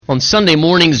On Sunday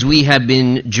mornings, we have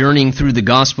been journeying through the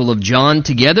Gospel of John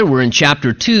together. We're in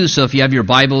chapter 2, so if you have your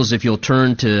Bibles, if you'll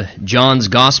turn to John's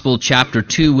Gospel, chapter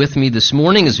 2 with me this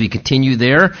morning as we continue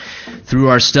there through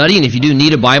our study. And if you do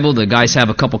need a Bible, the guys have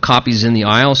a couple copies in the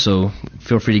aisle, so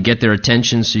feel free to get their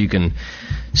attention so you can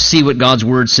see what God's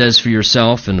Word says for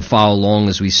yourself and follow along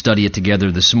as we study it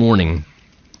together this morning.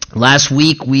 Last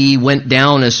week, we went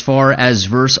down as far as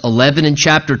verse 11 in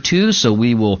chapter 2, so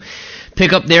we will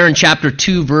pick up there in chapter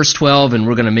 2, verse 12, and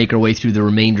we're going to make our way through the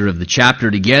remainder of the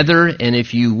chapter together. And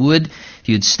if you'd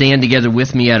stand together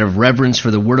with me out of reverence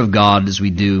for the Word of God as we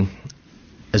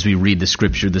read the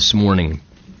Scripture this morning.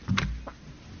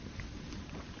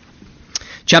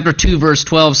 Chapter 2, verse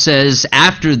 12 says,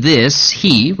 "After this,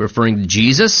 he," referring to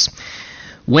Jesus,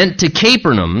 "went to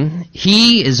Capernaum,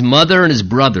 he, his mother, and his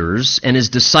brothers, and his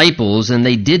disciples, and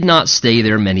they did not stay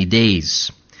there many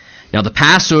days. Now the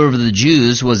Passover of the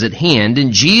Jews was at hand,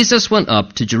 and Jesus went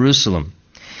up to Jerusalem.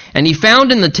 And he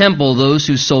found in the temple those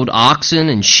who sold oxen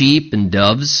and sheep and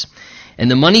doves, and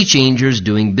the money changers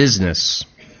doing business.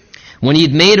 When he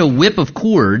had made a whip of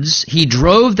cords, he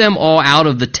drove them all out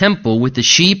of the temple with the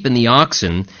sheep and the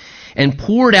oxen, and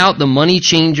poured out the money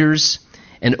changers,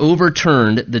 and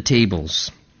overturned the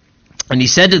tables. And he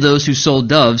said to those who sold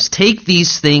doves, 'Take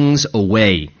these things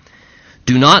away.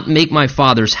 Do not make my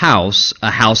Father's house a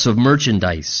house of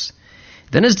merchandise.'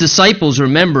 Then his disciples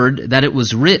remembered that it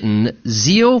was written,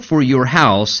 'Zeal for your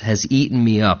house has eaten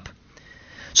me up.'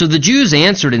 So the Jews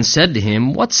answered and said to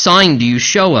him, 'What sign do you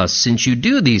show us, since you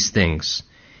do these things?'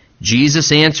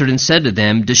 Jesus answered and said to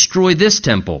them, 'Destroy this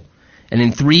temple, and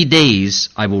in 3 days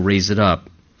I will raise it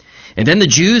up.' And then the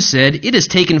Jews said, 'It has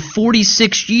taken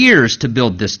 46 years to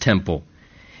build this temple,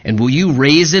 and will you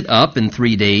raise it up in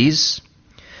 3 days?'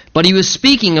 But he was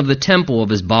speaking of the temple of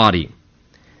his body.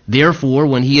 Therefore,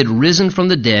 when he had risen from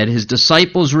the dead, his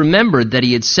disciples remembered that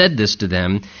he had said this to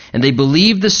them, and they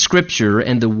believed the Scripture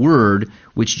and the word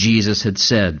which Jesus had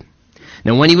said.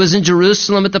 Now when he was in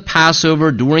Jerusalem at the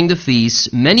Passover during the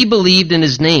feast, many believed in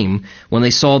his name when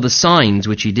they saw the signs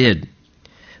which he did.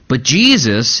 But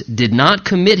Jesus did not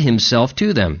commit himself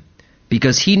to them,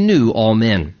 because he knew all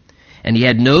men, and he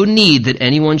had no need that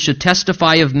anyone should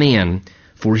testify of man,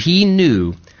 for he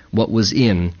knew what was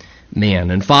in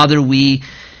man." And Father, we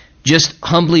just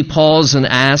humbly pause and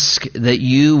ask that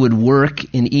you would work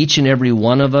in each and every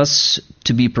one of us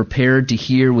to be prepared to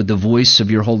hear what the voice of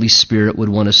your Holy Spirit would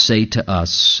want to say to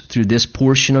us through this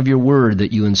portion of your word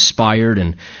that you inspired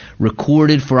and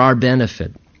recorded for our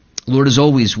benefit. Lord, as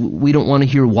always, we don't want to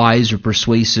hear wise or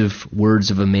persuasive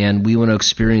words of a man. We want to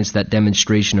experience that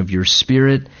demonstration of your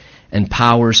Spirit and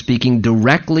power speaking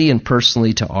directly and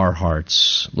personally to our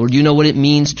hearts. Lord, you know what it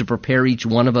means to prepare each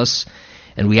one of us,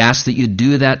 and we ask that you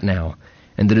do that now,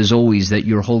 and that as always, that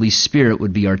your Holy Spirit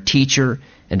would be our teacher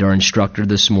and our instructor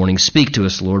this morning. Speak to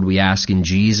us, Lord, we ask in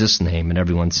Jesus' name. And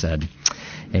everyone said,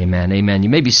 amen, amen. You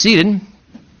may be seated.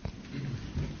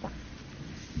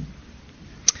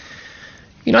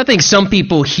 You know, I think some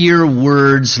people hear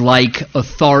words like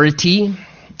authority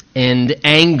and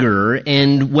anger,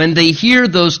 and when they hear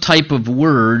those type of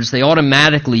words, they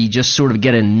automatically just sort of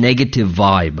get a negative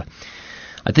vibe.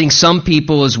 I think some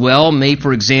people as well may,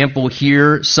 for example,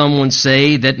 hear someone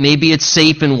say that maybe it's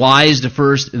safe and wise to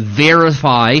first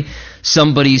verify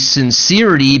somebody's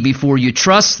sincerity before you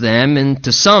trust them, and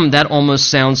to some that almost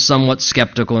sounds somewhat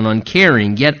skeptical and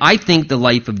uncaring. Yet I think the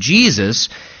life of Jesus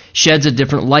sheds a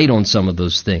different light on some of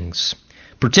those things,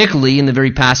 particularly in the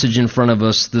very passage in front of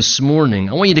us this morning.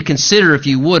 I want you to consider, if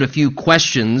you would, a few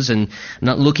questions, and I'm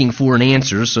not looking for an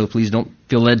answer, so please don't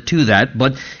feel led to that,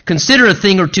 but consider a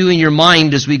thing or two in your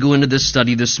mind as we go into this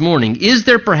study this morning. Is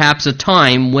there perhaps a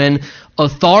time when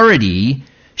authority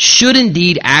should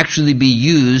indeed actually be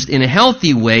used in a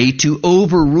healthy way to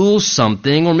overrule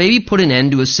something, or maybe put an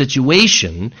end to a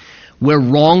situation where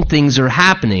wrong things are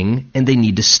happening and they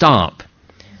need to stop?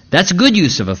 That's good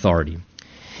use of authority.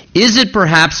 Is it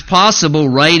perhaps possible,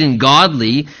 right and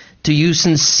godly, to use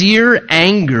sincere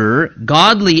anger,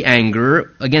 godly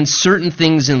anger, against certain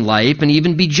things in life, and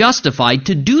even be justified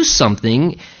to do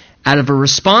something out of a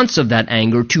response of that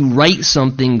anger to right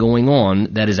something going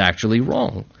on that is actually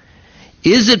wrong?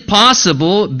 Is it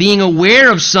possible, being aware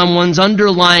of someone's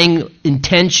underlying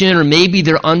intention or maybe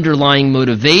their underlying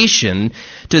motivation,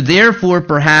 to therefore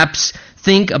perhaps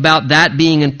think about that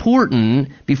being important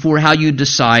before how you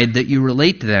decide that you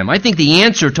relate to them? I think the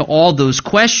answer to all those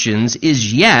questions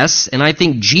is yes, and I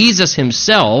think Jesus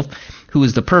himself, who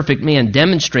is the perfect man,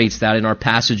 demonstrates that in our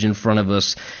passage in front of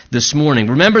us this morning.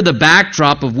 Remember the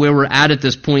backdrop of where we're at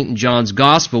this point in John's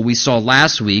Gospel we saw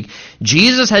last week.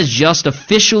 Jesus has just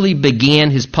officially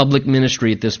began his public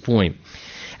ministry at this point.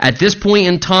 At this point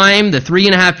in time, the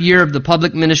 3.5 year of the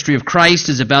public ministry of Christ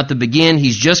is about to begin.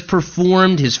 He's just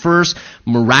performed his first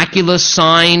miraculous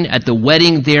sign at the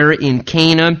wedding there in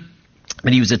Cana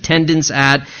that he was attendance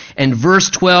at. And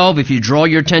verse 12, if you draw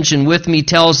your attention with me,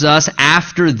 tells us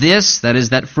after this, that is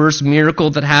that first miracle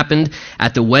that happened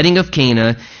at the wedding of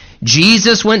Cana,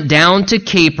 Jesus went down to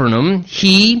Capernaum,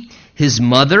 he, his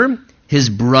mother, his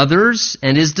brothers,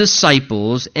 and his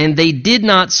disciples, and they did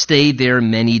not stay there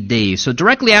many days. So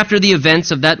directly after the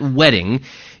events of that wedding,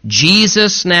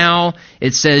 Jesus now,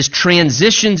 it says,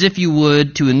 transitions, if you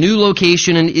would, to a new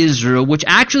location in Israel, which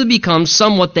actually becomes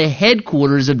somewhat the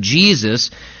headquarters of Jesus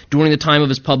during the time of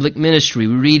his public ministry.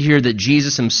 We read here that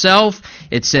Jesus himself,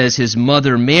 it says his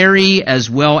mother Mary, as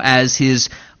well as his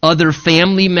other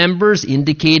family members,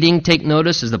 indicating, take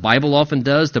notice, as the Bible often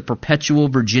does, the perpetual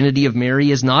virginity of Mary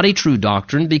is not a true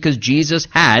doctrine because Jesus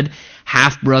had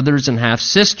half-brothers and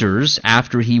half-sisters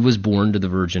after he was born to the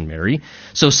Virgin Mary.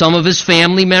 So some of his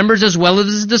family members, as well as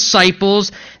his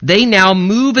disciples, they now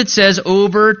move, it says,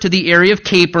 over to the area of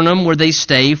Capernaum where they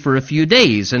stay for a few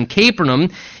days. And Capernaum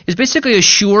is basically a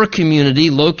shore community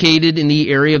located in the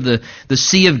area of the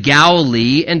Sea of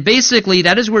Galilee. And basically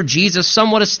that is where Jesus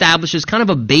somewhat establishes kind of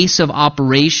a base of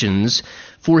operations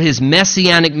for his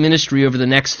messianic ministry over the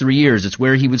next 3 years. It's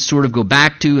where he would sort of go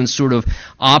back to and sort of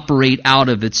operate out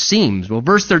of, it seems. Well,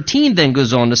 verse 13 then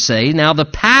goes on to say, now the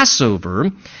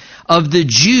Passover of the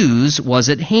Jews was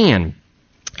at hand,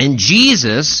 and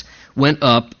Jesus went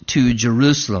up to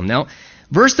Jerusalem. Now,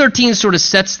 verse 13 sort of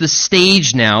sets the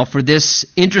stage now for this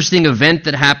interesting event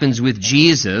that happens with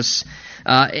Jesus.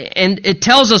 And it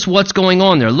tells us what's going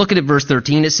on there. Look at it, verse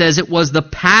 13. It says it was the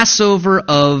Passover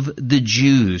of the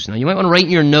Jews. Now, you might want to write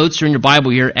in your notes or in your Bible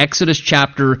here, Exodus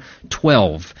chapter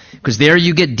 12, because there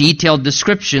you get detailed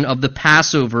description of the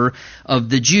Passover of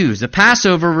the Jews. The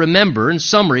Passover, remember, in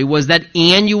summary, was that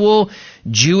annual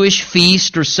Jewish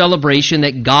feast or celebration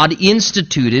that God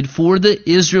instituted for the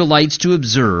Israelites to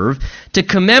observe to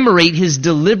commemorate his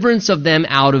deliverance of them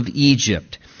out of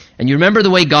Egypt. And you remember the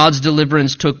way God's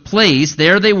deliverance took place.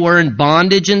 There they were in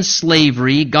bondage and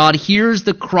slavery. God hears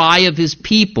the cry of his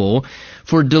people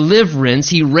for deliverance.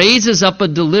 He raises up a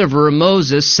deliverer,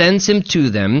 Moses, sends him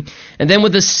to them. And then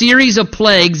with a series of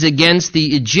plagues against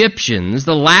the Egyptians,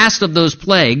 the last of those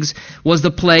plagues was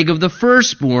the plague of the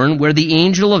firstborn, where the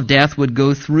angel of death would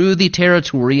go through the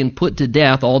territory and put to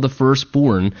death all the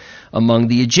firstborn among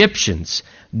the Egyptians.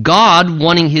 God,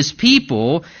 wanting his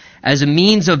people as a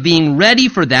means of being ready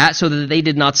for that so that they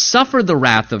did not suffer the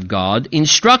wrath of God,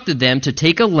 instructed them to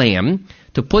take a lamb,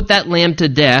 to put that lamb to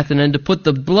death, and then to put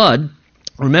the blood,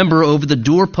 remember, over the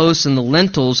doorposts and the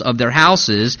lintels of their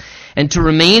houses, and to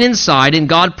remain inside. And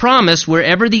God promised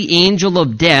wherever the angel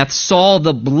of death saw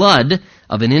the blood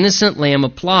of an innocent lamb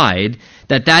applied,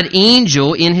 that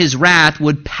angel in his wrath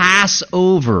would pass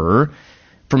over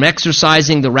from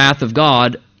exercising the wrath of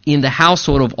God in the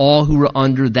household of all who were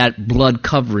under that blood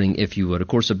covering, if you would. Of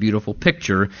course, a beautiful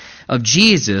picture of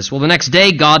Jesus. Well, the next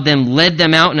day, God then led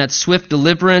them out in that swift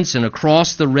deliverance and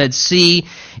across the Red Sea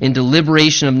into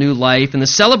liberation of new life. And the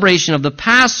celebration of the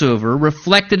Passover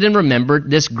reflected and remembered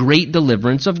this great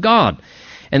deliverance of God.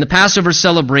 And the Passover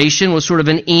celebration was sort of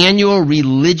an annual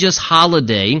religious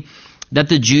holiday that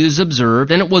the Jews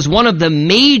observed, and it was one of the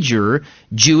major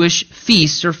Jewish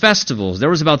feasts or festivals. There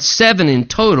was about 7 in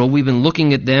total. We've been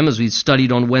looking at them as we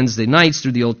studied on Wednesday nights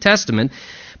through the Old Testament.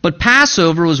 But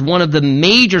Passover was one of the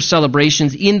major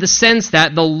celebrations in the sense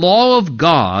that the law of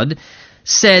God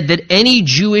said that any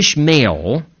Jewish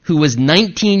male who was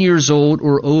 19 years old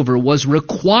or over was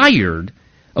required,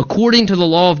 according to the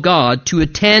law of God, to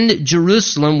attend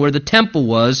Jerusalem where the temple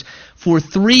was for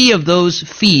 3 of those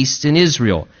feasts in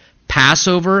Israel: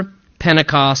 Passover,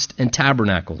 Pentecost, and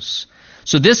Tabernacles.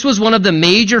 So this was one of the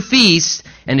major feasts,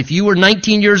 and if you were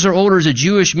 19 years or older as a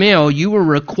Jewish male, you were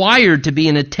required to be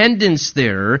in attendance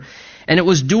there. And it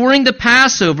was during the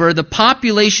Passover, the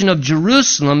population of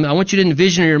Jerusalem, I want you to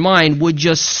envision in your mind, would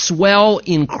just swell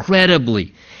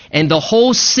incredibly. And the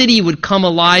whole city would come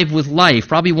alive with life.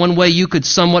 Probably one way you could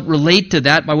somewhat relate to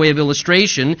that by way of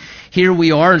illustration. Here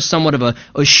we are in somewhat of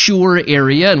a shore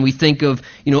area, and we think of,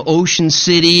 Ocean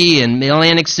City and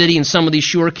Atlantic City and some of these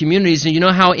shore communities. And you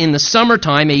know how in the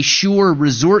summertime, a shore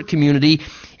resort community,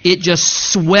 it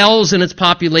just swells in its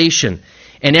population.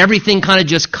 And everything kind of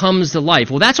just comes to life.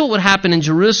 Well, that's what would happen in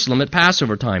Jerusalem at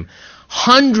Passover time.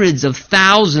 Hundreds of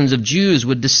thousands of Jews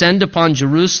would descend upon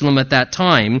Jerusalem at that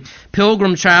time.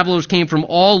 Pilgrim travelers came from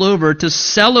all over to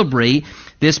celebrate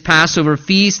this Passover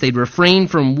feast. They'd refrain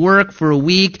from work for a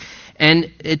week,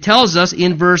 And it tells us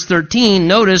in verse 13,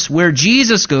 notice where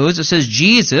Jesus goes. It says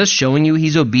Jesus, showing you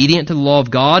he's obedient to the law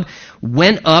of God,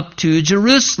 went up to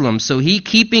Jerusalem. So he,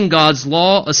 keeping God's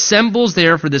law, assembles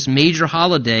there for this major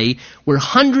holiday where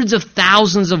hundreds of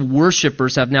thousands of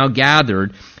worshipers have now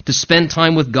gathered to spend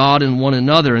time with God and one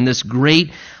another in this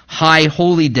great high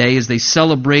holy day as they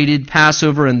celebrated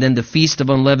Passover and then the Feast of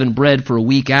Unleavened Bread for a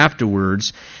week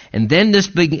afterwards. And then this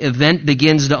big event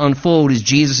begins to unfold as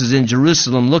Jesus is in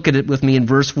Jerusalem. Look at it with me in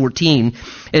verse 14.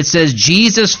 It says,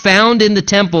 Jesus found in the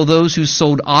temple those who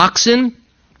sold oxen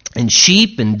and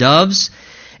sheep and doves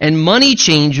and money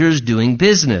changers doing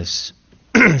business.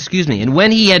 Excuse me. And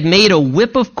when he had made a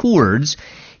whip of cords,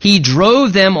 he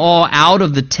drove them all out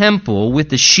of the temple with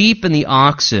the sheep and the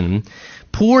oxen,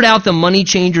 poured out the money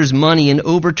changers' money, and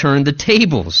overturned the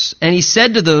tables. And he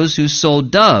said to those who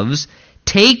sold doves,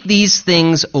 take these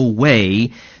things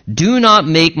away. Do not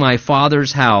make my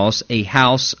Father's house a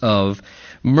house of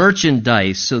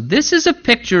merchandise. So this is a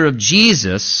picture of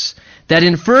Jesus that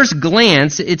in first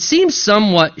glance, it seems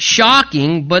somewhat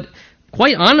shocking, but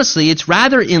quite honestly, it's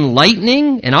rather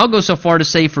enlightening, and I'll go so far to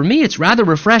say for me, it's rather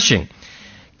refreshing,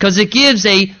 because it gives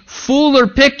a fuller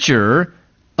picture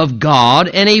of God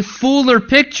and a fuller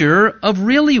picture of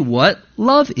really what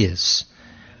love is.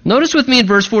 Notice with me in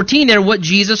verse 14 there what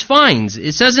Jesus finds.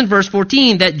 It says in verse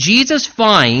 14 that Jesus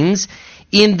finds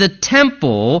in the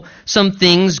temple some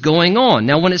things going on.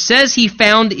 Now when it says he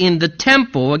found in the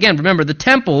temple, again, remember the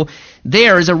temple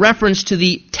there is a reference to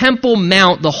the Temple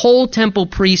Mount, the whole temple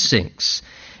precincts.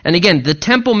 And again, the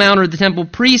Temple Mount or the temple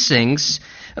precincts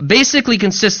basically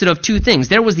consisted of two things.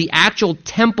 There was the actual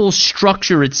temple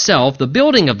structure itself, the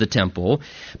building of the temple,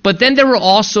 but then there were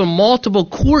also multiple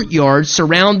courtyards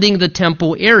surrounding the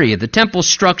temple area. The temple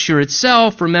structure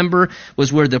itself, remember,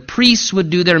 was where the priests would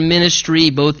do their ministry,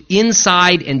 both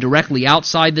inside and directly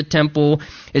outside the temple.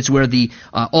 It's where the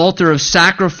altar of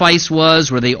sacrifice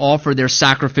was, where they offered their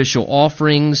sacrificial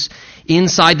offerings.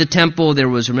 Inside the temple, there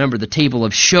was, remember, the table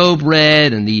of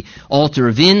showbread and the altar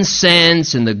of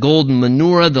incense and the golden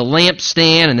menorah, the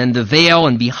lampstand, and then the veil.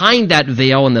 And behind that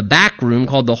veil in the back room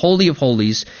called the Holy of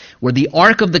Holies, where the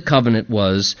Ark of the Covenant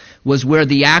was where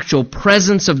the actual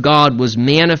presence of God was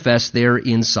manifest there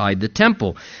inside the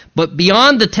temple. But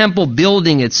beyond the temple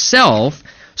building itself,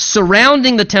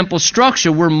 surrounding the temple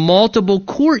structure were multiple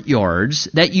courtyards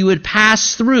that you would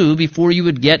pass through before you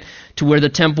would get to where the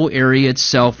temple area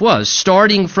itself was.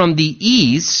 Starting from the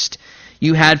east,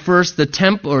 you had first the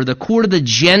temple or the court of the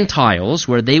Gentiles,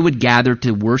 where they would gather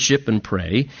to worship and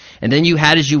pray. And then you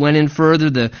had, as you went in further,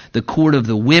 the court of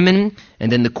the women,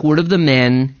 and then the court of the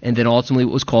men, and then ultimately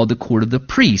what was called the court of the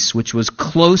priests, which was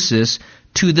closest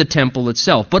to the temple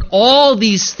itself. But all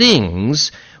these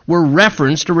things were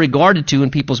referenced or regarded to in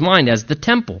people's mind as the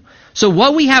temple. So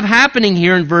what we have happening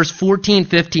here in verse 14,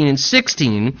 15, and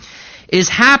 16 is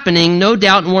happening, no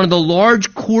doubt, in one of the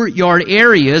large courtyard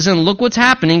areas. And look what's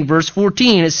happening. Verse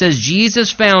 14, it says,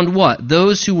 Jesus found what?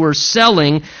 Those who were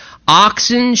selling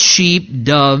oxen, sheep,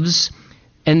 doves,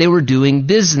 and they were doing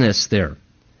business there.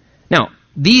 Now,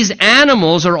 these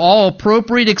animals are all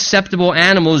appropriate, acceptable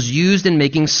animals used in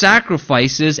making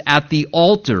sacrifices at the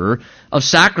altar of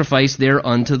sacrifice there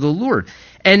unto the Lord.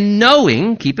 And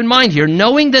knowing, keep in mind here,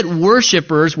 knowing that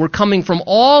worshipers were coming from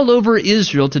all over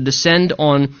Israel to descend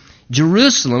on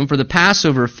Jerusalem for the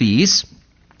Passover feast,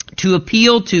 to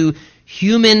appeal to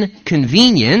human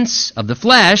convenience of the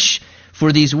flesh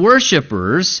for these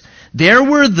worshipers, there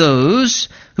were those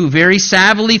who very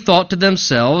savvily thought to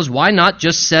themselves, why not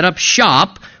just set up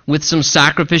shop with some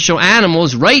sacrificial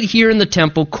animals right here in the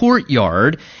temple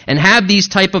courtyard and have these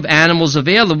type of animals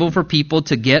available for people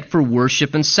to get for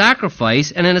worship and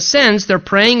sacrifice. And in a sense, they're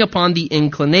preying upon the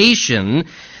inclination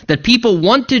that people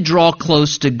want to draw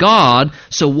close to God,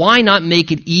 so why not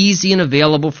make it easy and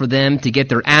available for them to get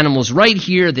their animals right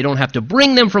here? They don't have to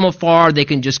bring them from afar. They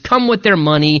can just come with their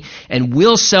money and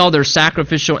we'll sell their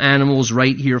sacrificial animals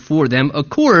right here for them. Of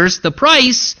course, the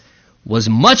price was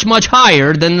much, much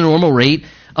higher than the normal rate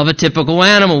of a typical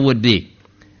animal would be.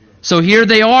 So here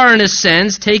they are, in a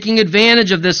sense, taking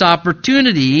advantage of this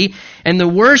opportunity, and the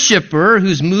worshiper,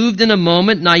 who's moved in a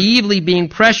moment, naively being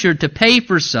pressured to pay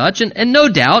for such, and no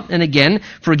doubt, and again,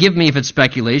 forgive me if it's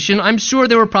speculation, I'm sure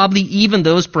there were probably even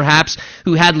those perhaps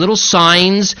who had little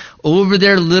signs over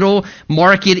their little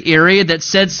market area that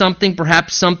said something,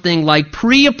 perhaps something like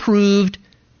pre-approved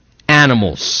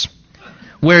animals,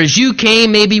 Whereas you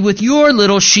came maybe with your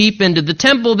little sheep into the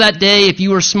temple that day, if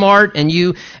you were smart, and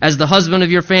you, as the husband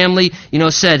of your family,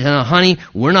 said, honey,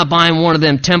 we're not buying one of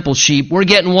them temple sheep. We're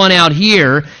getting one out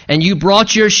here. And you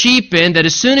brought your sheep in, that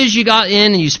as soon as you got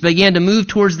in and you began to move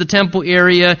towards the temple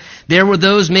area, there were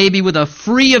those maybe with a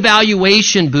free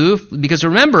evaluation booth. Because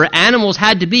remember, animals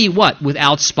had to be what?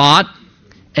 Without spot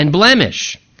and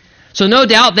blemish. So no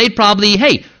doubt they'd probably,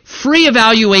 free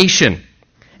evaluation.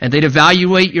 And they'd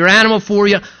evaluate your animal for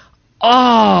you.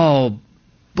 Oh,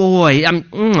 boy, I'm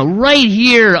right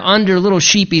here under little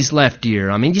sheepy's left ear.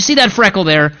 You see that freckle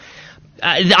there?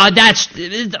 It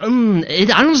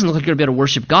doesn't look like you're going to be able to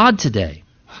worship God today.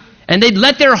 And they'd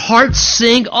let their hearts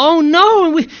sink. Oh,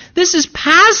 no, this is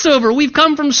Passover. We've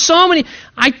come from so many.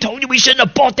 I told you we shouldn't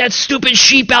have bought that stupid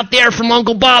sheep out there from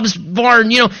Uncle Bob's barn,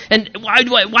 And why?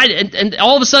 And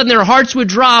all of a sudden their hearts would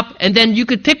drop, and then you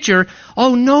could picture,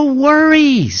 oh, no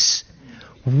worries.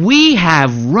 We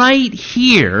have right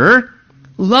here,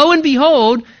 lo and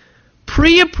behold,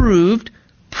 pre-approved,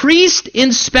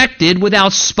 priest-inspected,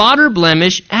 without spot or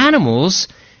blemish animals.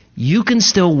 You can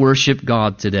still worship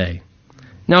God today.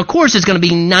 Now, of course, it's going to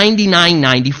be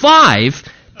 $99.95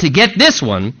 to get this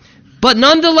one, but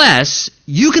nonetheless,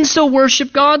 you can still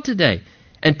worship God today.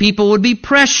 And people would be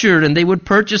pressured, and they would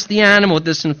purchase the animal at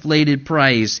this inflated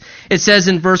price. It says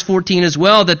in verse 14 as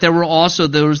well that there were also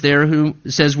those there who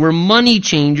says were money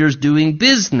changers doing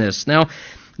business. Now,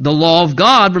 the law of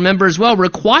God, remember as well,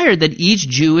 required that each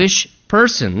Jewish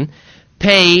person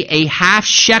pay a half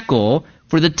shekel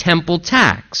for the temple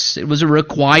tax. It was a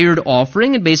required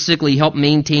offering and basically helped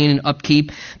maintain and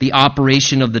upkeep the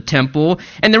operation of the temple.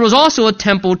 And there was also a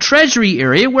temple treasury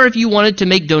area where if you wanted to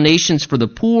make donations for the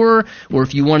poor or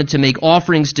if you wanted to make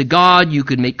offerings to God, you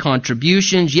could make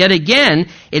contributions. Yet again,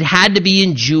 it had to be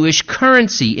in Jewish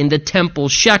currency, in the temple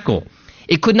shekel.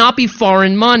 It could not be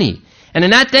foreign money. And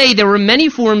in that day, there were many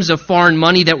forms of foreign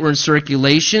money that were in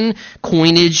circulation,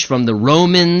 coinage from the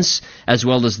Romans, as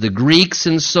well as the Greeks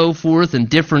and so forth, in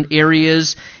different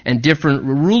areas and different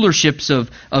rulerships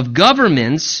of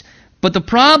governments. But the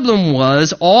problem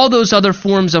was all those other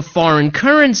forms of foreign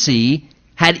currency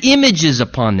had images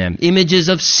upon them, images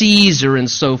of Caesar and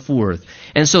so forth.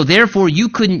 And so therefore, you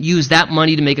couldn't use that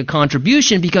money to make a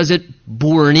contribution because it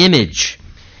bore an image.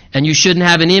 And you shouldn't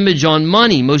have an image on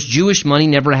money. Most Jewish money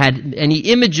never had any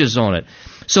images on it.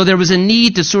 So there was a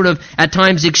need to sort of, at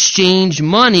times, exchange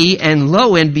money, and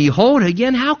lo and behold,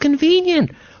 again, how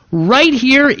convenient. Right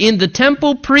here in the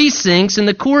temple precincts in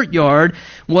the courtyard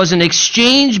was an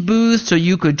exchange booth so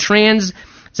you could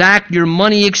transact your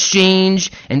money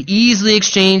exchange and easily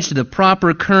exchange to the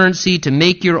proper currency to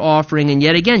make your offering. And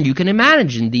yet again, you can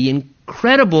imagine the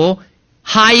incredible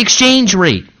high exchange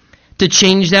rate to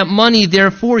change that money there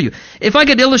for you. If I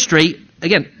could illustrate,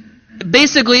 again,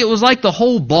 basically it was like the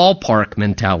whole ballpark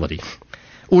mentality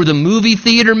or the movie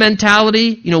theater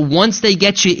mentality. Once they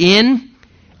get you in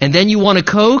and then you want a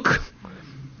Coke,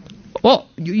 well,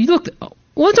 you look,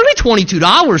 it's only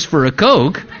 $22 for a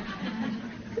Coke.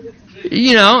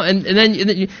 And then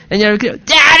you're,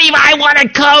 Daddy, I want a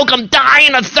Coke. I'm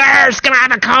dying of thirst. Can I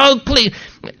have a Coke, please?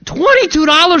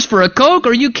 $22 for a Coke?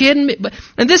 Are you kidding me?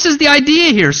 And this is the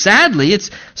idea here. Sadly, it's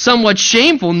somewhat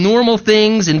shameful. Normal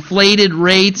things, inflated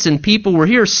rates, and people were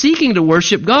here seeking to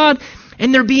worship God,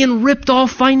 and they're being ripped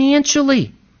off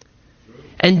financially.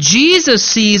 And Jesus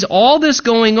sees all this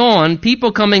going on,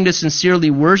 people coming to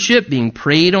sincerely worship, being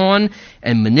preyed on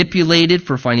and manipulated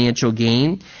for financial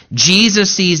gain. Jesus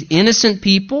sees innocent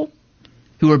people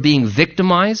who are being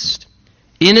victimized,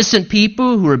 innocent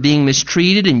people who are being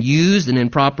mistreated and used in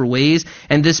improper ways,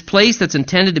 and this place that's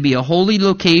intended to be a holy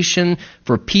location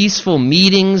for peaceful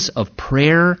meetings of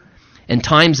prayer and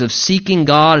times of seeking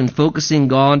God and focusing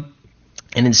God.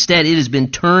 And instead, it has been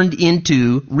turned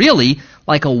into, really,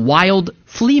 like a wild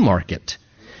flea market,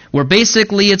 where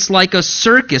basically it's like a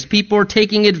circus. People are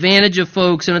taking advantage of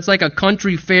folks, and it's like a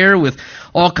country fair with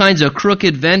all kinds of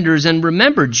crooked vendors. And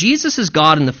remember, Jesus is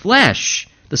God in the flesh,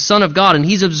 the Son of God, and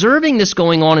he's observing this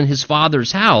going on in his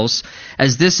Father's house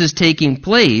as this is taking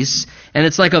place. And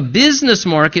it's like a business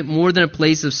market more than a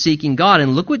place of seeking God.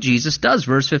 And look what Jesus does,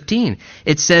 verse 15.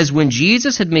 It says, when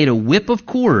Jesus had made a whip of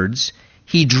cords,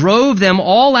 he drove them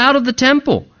all out of the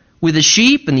temple with the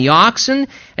sheep and the oxen,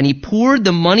 and he poured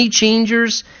over the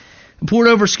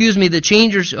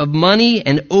changers of money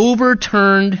and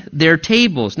overturned their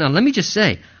tables. Now, let me just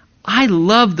say, I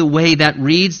love the way that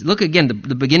reads. Look again,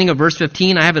 the beginning of verse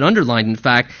 15, I have it underlined, in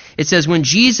fact. It says, when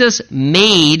Jesus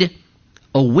made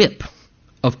a whip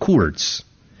of cords.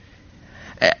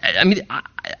 I mean,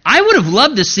 I would have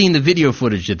loved to have seen the video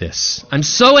footage of this. I'm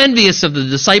so envious of the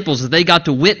disciples that they got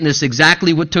to witness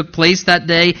exactly what took place that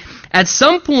day. At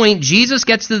some point, Jesus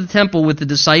gets to the temple with the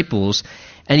disciples,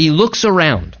 and he looks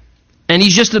around. And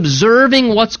he's just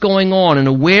observing what's going on and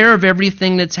aware of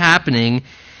everything that's happening.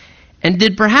 And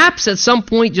did perhaps at some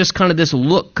point just kind of this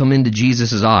look come into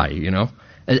Jesus' eye,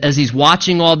 as he's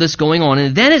watching all this going on.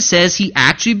 And then it says he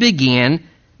actually began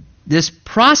this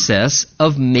process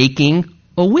of making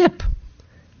a whip.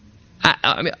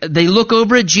 I mean, they look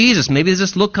over at Jesus. Maybe there's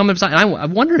this look coming beside. I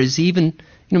wonder, is he even,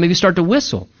 maybe start to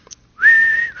whistle?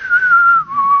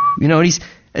 And he's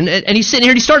sitting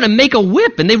here and he's starting to make a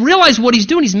whip, and they realize what he's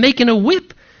doing. He's making a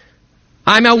whip.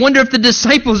 I wonder if the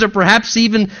disciples are perhaps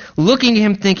even looking at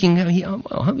him thinking,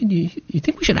 you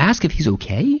think we should ask if he's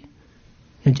okay?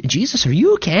 And Jesus, are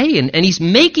you okay? And he's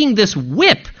making this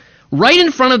whip right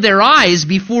in front of their eyes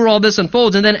before all this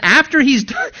unfolds. And then after he's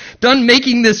done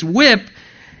making this whip,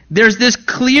 there's this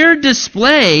clear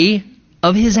display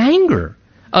of his anger,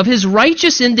 of his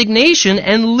righteous indignation,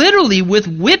 and literally with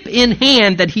whip in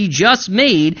hand that he just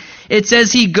made, it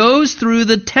says he goes through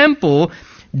the temple,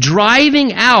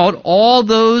 driving out all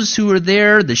those who are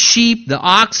there, the sheep, the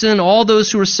oxen, all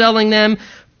those who are selling them,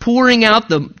 pouring out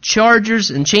the chargers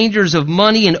and changers of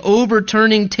money and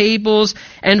overturning tables,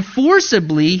 and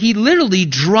forcibly, he literally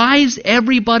drives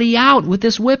everybody out with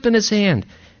this whip in his hand.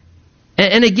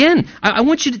 And again, I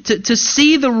want you to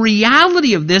see the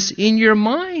reality of this in your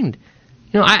mind.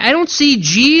 I don't see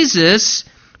Jesus,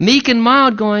 meek and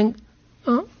mild, going,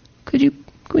 "Oh, could you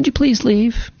please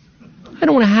leave? I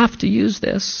don't want to have to use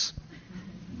this.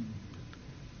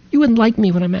 You wouldn't like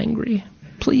me when I'm angry.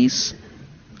 Please."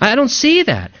 I don't see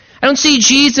that. I don't see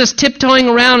Jesus tiptoeing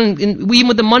around and even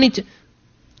with the money.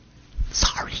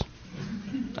 Sorry.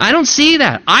 I don't see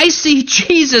that. I see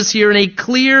Jesus here in a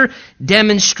clear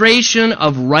demonstration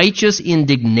of righteous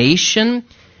indignation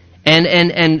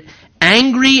and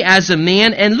angry as a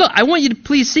man. And look, I want you to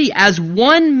please see, as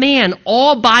one man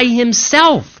all by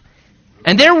himself.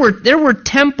 And there were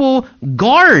temple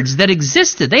guards that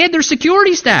existed. They had their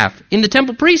security staff in the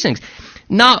temple precincts.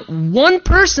 Not one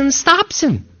person stops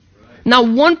him. Not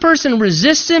one person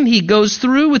resists him. He goes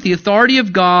through with the authority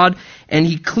of God, and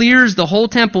he clears the whole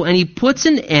temple, and he puts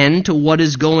an end to what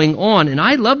is going on. And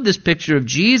I love this picture of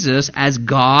Jesus as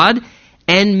God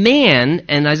and man.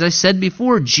 And as I said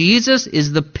before, Jesus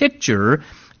is the picture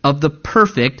of the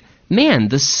perfect man,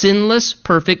 the sinless,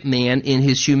 perfect man in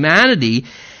his humanity.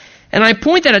 And I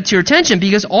point that to your attention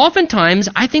because oftentimes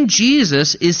I think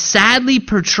Jesus is sadly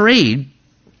portrayed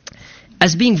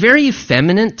as being very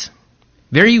effeminate,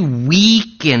 very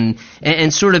weak and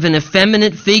sort of an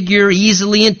effeminate figure,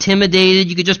 easily intimidated.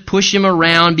 You could just push him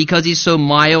around because he's so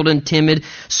mild and timid,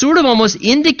 sort of almost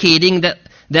indicating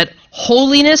that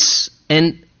holiness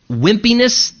and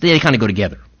wimpiness, they kind of go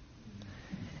together.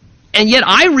 And yet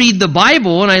I read the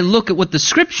Bible and I look at what the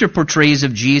Scripture portrays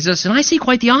of Jesus, and I see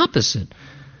quite the opposite.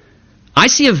 I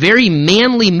see a very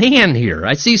manly man here.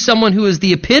 I see someone who is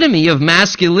the epitome of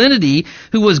masculinity,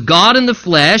 who was God in the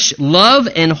flesh, love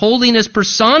and holiness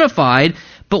personified,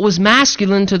 but was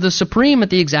masculine to the supreme at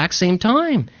the exact same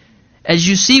time. As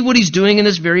you see what he's doing in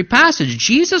this very passage,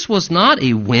 Jesus was not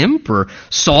a wimp or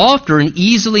soft or an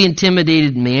easily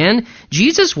intimidated man.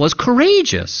 Jesus was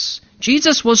courageous.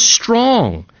 Jesus was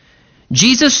strong.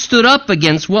 Jesus stood up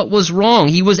against what was wrong.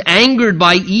 He was angered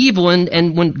by evil,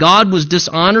 and when God was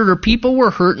dishonored or people were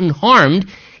hurt and harmed,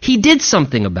 he did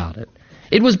something about it.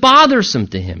 It was bothersome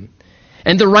to him.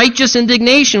 And the righteous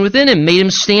indignation within him made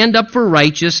him stand up for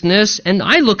righteousness. And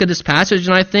I look at this passage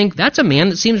and I think, that's a man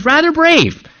that seems rather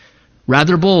brave,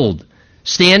 rather bold,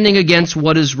 standing against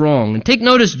what is wrong. And take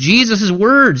notice Jesus'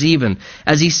 words even,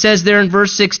 as he says there in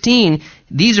verse 16,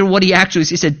 these are what he actually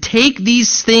said. He said, "Take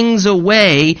these things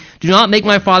away. Do not make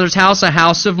my Father's house a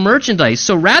house of merchandise."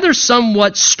 So rather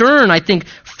somewhat stern, I think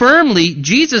firmly,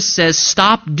 Jesus says,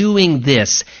 stop doing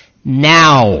this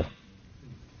now.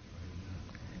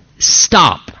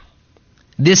 Stop.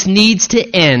 This needs to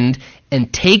end,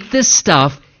 and take this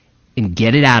stuff and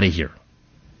get it out of here.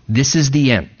 This is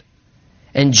the end.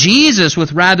 And Jesus,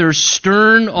 with rather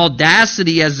stern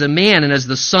audacity as a man and as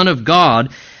the Son of God,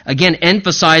 again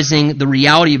emphasizing the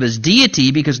reality of his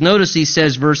deity, because notice he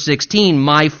says, verse 16,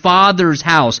 "My Father's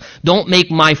house." Don't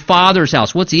make my Father's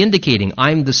house. What's he indicating?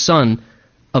 I'm the Son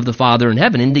of the Father in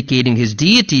heaven, indicating his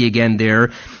deity again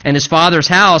there. And his Father's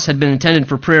house had been intended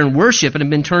for prayer and worship and had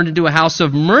been turned into a house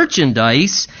of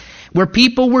merchandise where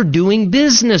people were doing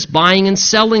business, buying and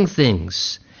selling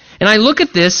things. And I look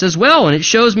at this as well, and it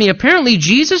shows me apparently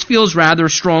Jesus feels rather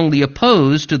strongly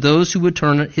opposed to those who would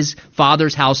turn his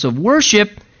Father's house of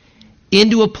worship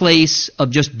into a place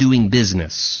of just doing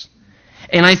business.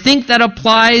 And I think that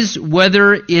applies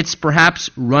whether it's perhaps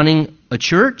running a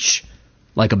church,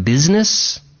 like a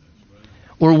business,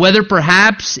 or whether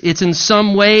perhaps it's in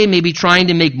some way maybe trying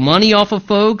to make money off of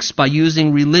folks by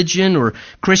using religion or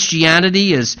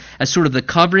Christianity as sort of the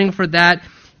covering for that.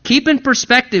 Keep in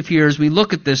perspective here as we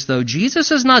look at this, though,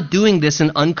 Jesus is not doing this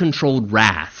in uncontrolled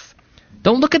wrath.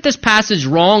 Don't look at this passage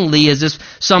wrongly as if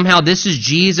somehow this is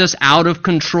Jesus out of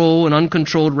control and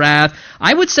uncontrolled wrath.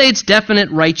 I would say it's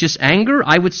definite righteous anger.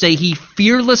 I would say he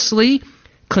fearlessly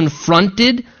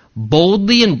confronted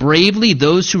boldly and bravely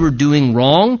those who were doing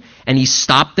wrong, and he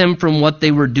stopped them from what they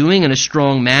were doing in a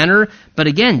strong manner. But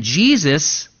again,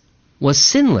 Jesus was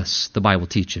sinless, the Bible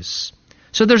teaches.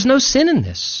 So there's no sin in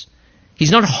this.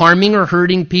 He's not harming or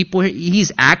hurting people.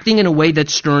 He's acting in a way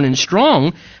that's stern and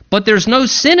strong, but there's no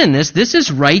sin in this. This is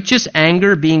righteous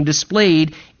anger being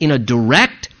displayed in a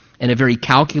direct and a very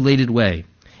calculated way,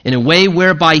 in a way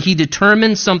whereby he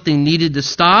determined something needed to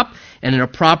stop, and in a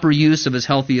proper use of his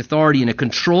healthy authority in a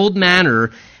controlled manner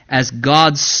as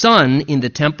God's Son in the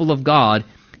temple of God,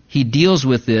 he deals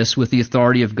with this with the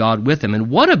authority of God with him. And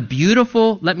what a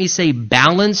beautiful, let me say,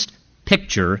 balanced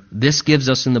picture this gives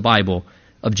us in the Bible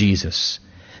of Jesus.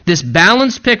 This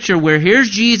balanced picture where here's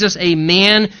Jesus, a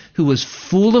man who was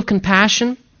full of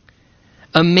compassion,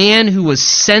 a man who was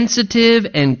sensitive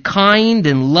and kind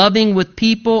and loving with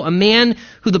people, a man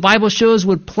who the Bible shows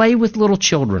would play with little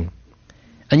children.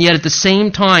 And yet at the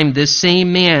same time, this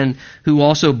same man who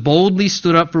also boldly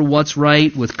stood up for what's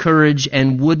right with courage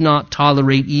and would not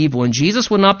tolerate evil. And Jesus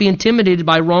would not be intimidated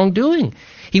by wrongdoing.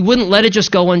 He wouldn't let it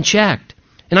just go unchecked.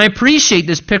 And I appreciate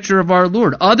this picture of our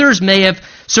Lord. Others may have,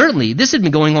 certainly, this had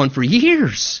been going on for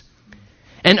years.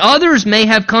 And others may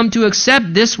have come to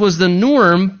accept this was the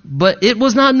norm, but it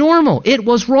was not normal. It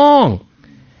was wrong.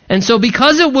 And so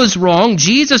because it was wrong,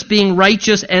 Jesus, being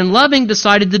righteous and loving,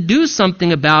 decided to do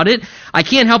something about it. I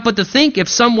can't help but to think, if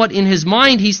somewhat in his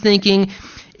mind he's thinking,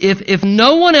 if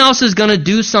no one else is going to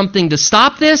do something to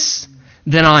stop this,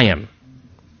 then I am.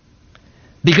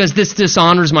 Because this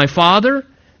dishonors my Father.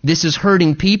 This is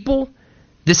hurting people.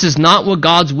 This is not what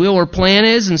God's will or plan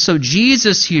is. And so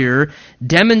Jesus here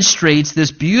demonstrates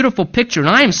this beautiful picture. And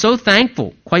I am so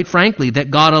thankful, quite frankly, that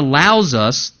God allows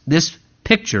us this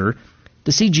picture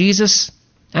to see Jesus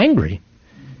angry.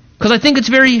 Because I think it's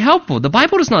very helpful. The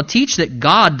Bible does not teach that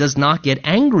God does not get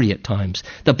angry at times.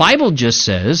 The Bible just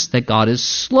says that God is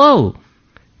slow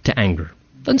to anger.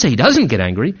 It doesn't say he doesn't get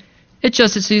angry. It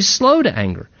just says he's slow to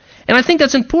anger. And I think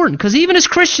that's important, because even as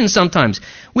Christians sometimes,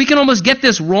 we can almost get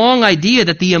this wrong idea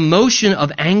that the emotion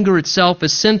of anger itself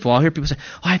is sinful. I'll hear people say,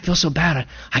 oh, I feel so bad,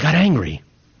 I got angry.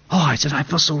 Oh, I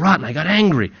feel so rotten, I got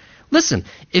angry. Listen,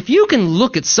 if you can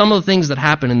look at some of the things that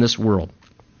happen in this world,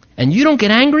 and you don't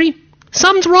get angry,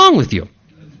 something's wrong with you.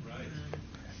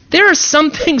 There are some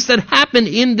things that happen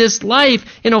in this life,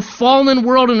 in a fallen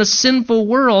world, in a sinful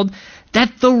world,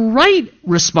 that the right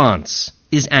response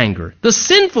is anger. The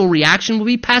sinful reaction will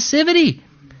be passivity,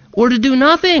 or to do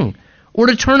nothing, or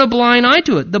to turn a blind eye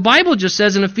to it. The Bible just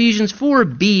says in Ephesians 4,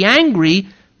 be angry,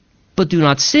 but do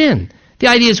not sin. The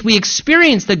idea is we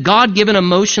experience the God-given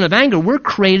emotion of anger. We're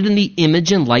created in the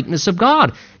image and likeness of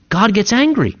God. God gets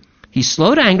angry. He's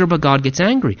slow to anger, but God gets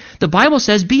angry. The Bible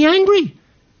says be angry.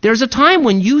 There's a time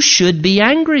when you should be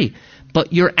angry,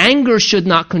 but your anger should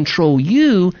not control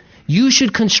you. You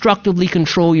should constructively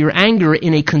control your anger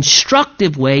in a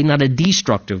constructive way, not a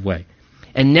destructive way.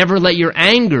 And never let your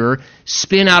anger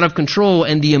spin out of control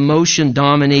and the emotion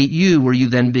dominate you, where you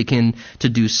then begin to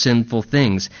do sinful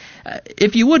things.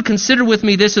 If you would, consider with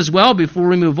me this as well before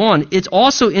we move on. It's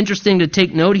also interesting to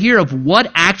take note here of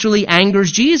what actually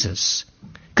angers Jesus.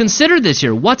 Consider this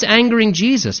here. What's angering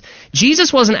Jesus?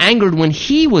 Jesus wasn't angered when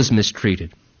he was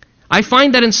mistreated. I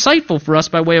find that insightful for us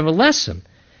by way of a lesson.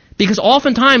 Because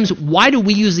oftentimes, why do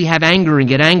we usually have anger and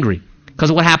get angry?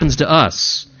 Because of what happens to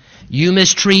us. You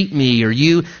mistreat me, or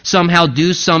you somehow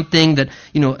do something that,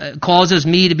 causes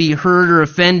me to be hurt or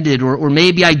offended, or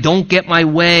maybe I don't get my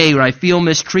way, or I feel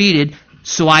mistreated,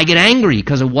 so I get angry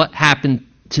because of what happened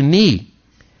to me.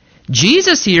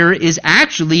 Jesus here is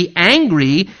actually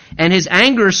angry, and his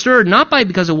anger is stirred not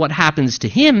because of what happens to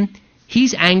him.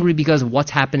 He's angry because of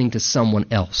what's happening to someone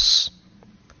else.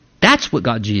 That's what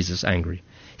got Jesus angry.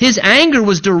 His anger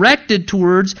was directed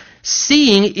towards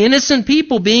seeing innocent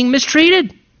people being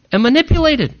mistreated and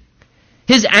manipulated.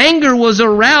 His anger was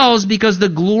aroused because the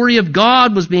glory of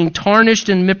God was being tarnished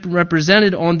and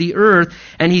represented on the earth,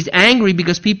 and he's angry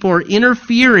because people are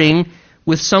interfering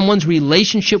with someone's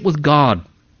relationship with God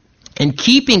and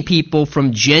keeping people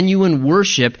from genuine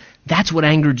worship. That's what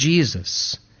angered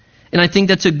Jesus. And I think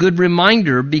that's a good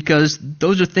reminder because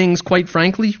those are things, quite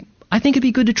frankly, I think it'd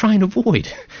be good to try and avoid.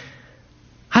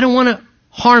 I don't want to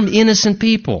harm innocent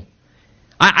people.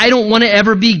 I don't want to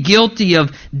ever be guilty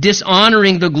of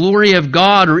dishonoring the glory of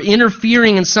God or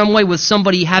interfering in some way with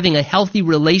somebody having a healthy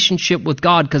relationship with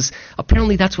God, because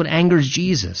apparently that's what angers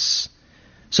Jesus.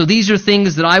 So these are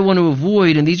things that I want to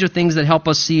avoid, and these are things that help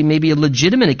us see maybe a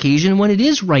legitimate occasion when it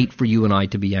is right for you and I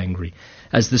to be angry,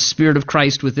 as the Spirit of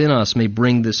Christ within us may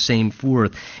bring this same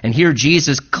forth. And here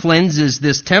Jesus cleanses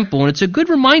this temple, and it's a good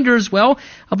reminder as well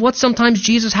of what sometimes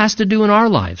Jesus has to do in our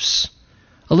lives.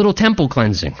 A little temple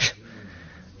cleansing.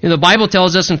 The Bible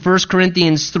tells us in 1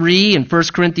 Corinthians 3 and 1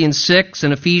 Corinthians 6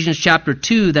 and Ephesians chapter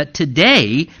 2 that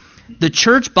today the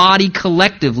church body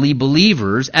collectively,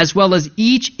 believers, as well as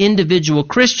each individual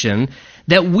Christian,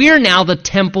 that we're now the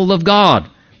temple of God,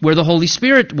 where the Holy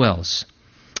Spirit dwells.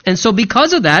 And so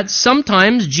because of that,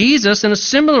 sometimes Jesus, in a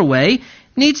similar way,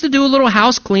 needs to do a little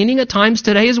house cleaning at times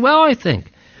today as well, I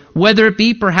think. Whether it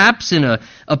be perhaps in a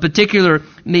particular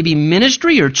maybe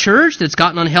ministry or church that's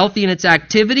gotten unhealthy in its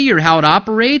activity or how it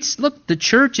operates. Look, the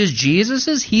church is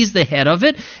Jesus's. He's the head of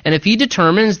it. And if he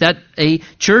determines that a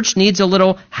church needs a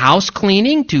little house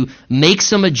cleaning to make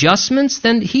some adjustments,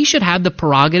 then he should have the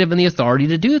prerogative and the authority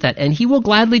to do that. And he will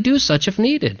gladly do such if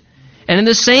needed. And in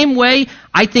the same way,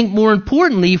 I think more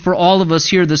importantly for all of us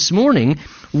here this morning,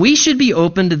 we should be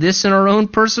open to this in our own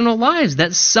personal lives,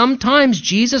 that sometimes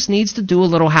Jesus needs to do a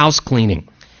little house cleaning.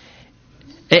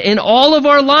 In all of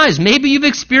our lives, maybe you've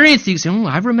experienced these.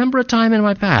 I remember a time in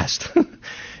my past,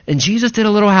 and Jesus did a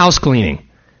little house cleaning.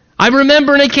 I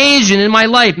remember an occasion in my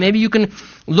life. Maybe you can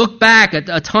look back at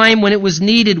a time when it was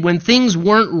needed, when things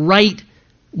weren't right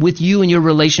with you and your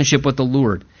relationship with the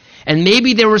Lord. And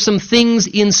maybe there were some things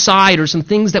inside or some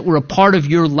things that were a part of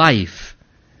your life.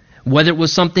 Whether it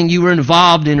was something you were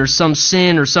involved in or some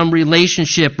sin or some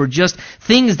relationship or just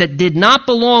things that did not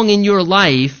belong in your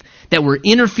life that were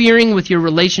interfering with your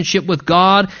relationship with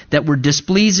God, that were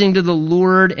displeasing to the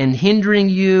Lord and hindering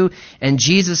you. And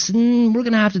Jesus said, we're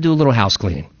going to have to do a little house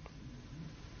cleaning.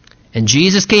 And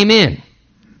Jesus came in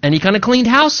and he kind of cleaned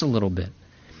house a little bit.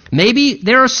 Maybe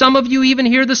there are some of you even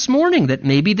here this morning that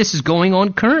maybe this is going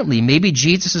on currently. Maybe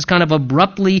Jesus is kind of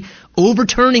abruptly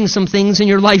overturning some things in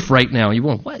your life right now. You're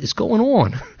going, what is going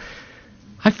on?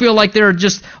 I feel like there are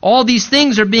just all these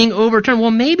things are being overturned.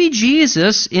 Well, maybe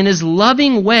Jesus, in his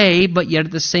loving way, but yet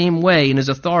at the same way, in his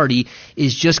authority,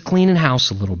 is just cleaning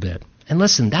house a little bit. And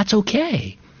listen, that's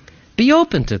okay. Be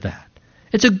open to that.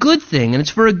 It's a good thing, and it's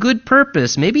for a good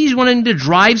purpose. Maybe he's wanting to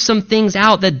drive some things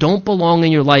out that don't belong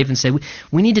in your life and say,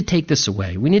 we need to take this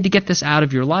away. We need to get this out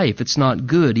of your life. It's not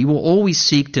good. He will always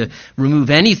seek to remove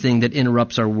anything that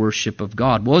interrupts our worship of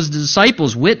God. Well, as the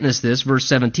disciples witnessed this, verse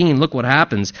 17, look what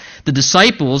happens. The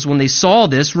disciples, when they saw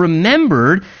this,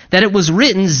 remembered that it was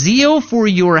written, zeal for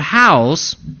your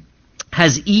house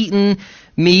has eaten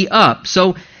me up.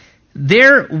 So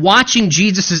they're watching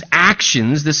Jesus'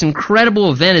 actions, this incredible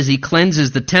event as he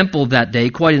cleanses the temple that day,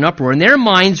 quite an uproar. In their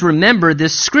minds remember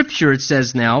this scripture, it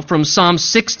says now, from Psalm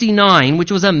 69,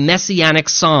 which was a messianic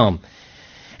psalm.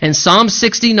 And Psalm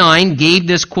 69 gave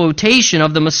this quotation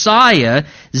of the Messiah,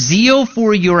 zeal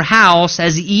for your house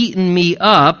has eaten me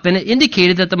up, and it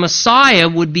indicated that the Messiah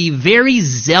would be very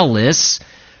zealous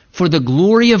for the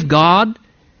glory of God,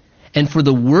 and for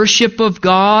the worship of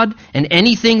God, and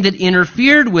anything that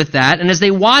interfered with that. And as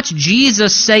they watched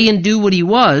Jesus say and do what he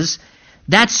was,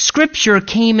 that scripture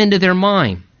came into their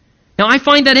mind. Now, I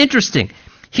find that interesting.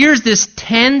 Here's this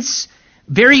tense,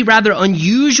 very rather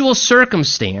unusual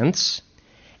circumstance,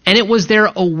 and it was their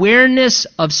awareness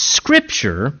of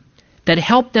scripture that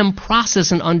helped them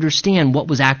process and understand what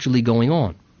was actually going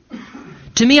on.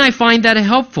 To me, I find that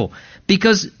helpful.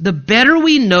 Because the better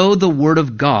we know the Word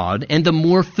of God and the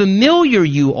more familiar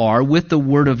you are with the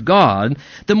Word of God,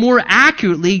 the more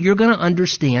accurately you're going to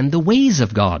understand the ways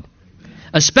of God.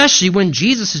 Especially when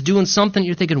Jesus is doing something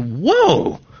you're thinking,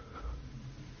 whoa,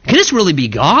 can this really be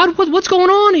God? What's going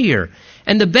on here?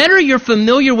 And the better you're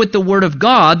familiar with the Word of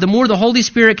God, the more the Holy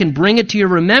Spirit can bring it to your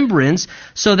remembrance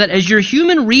so that as your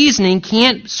human reasoning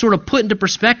can't sort of put into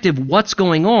perspective what's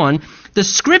going on, the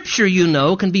Scripture you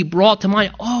know can be brought to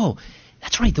mind. Oh,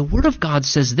 that's right, the Word of God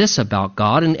says this about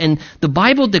God, and the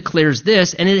Bible declares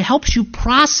this, and it helps you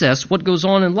process what goes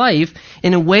on in life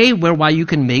in a way whereby you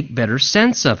can make better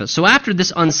sense of it. So after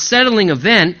this unsettling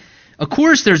event, of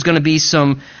course there's going to be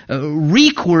some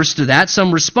recourse to that,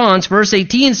 some response. Verse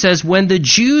 18 says, when the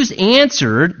Jews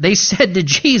answered, they said to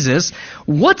Jesus,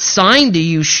 what sign do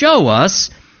you show us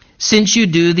since you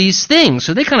do these things?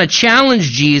 So they kind of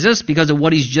challenged Jesus because of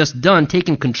what he's just done,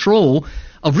 taking control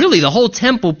of really the whole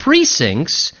temple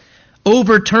precincts.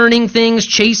 overturning things,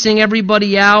 chasing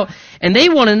everybody out. And they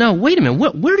want to know, wait a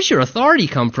minute, where does your authority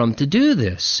come from to do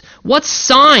this? What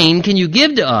sign can you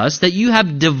give to us that you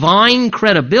have divine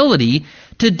credibility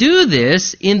to do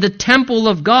this in the temple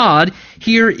of God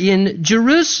here in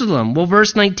Jerusalem? Well,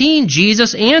 verse 19,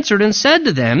 Jesus answered and said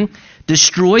to them,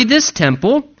 destroy this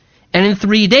temple, and in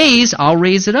 3 days I'll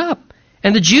raise it up.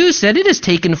 And the Jews said, it has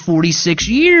taken 46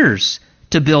 years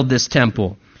to build this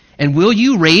temple. And will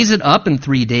you raise it up in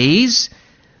 3 days?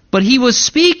 But he was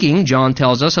speaking, John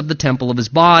tells us, of the temple of his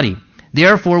body.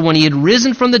 Therefore, when he had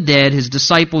risen from the dead, his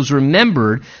disciples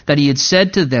remembered that he had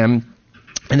said to them,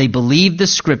 and they believed the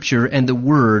scripture and the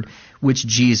word which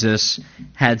Jesus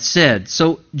had said.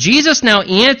 So Jesus now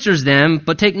answers them,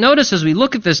 but take notice as we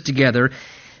look at this together,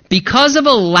 because of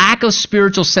a lack of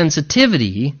spiritual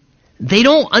sensitivity, they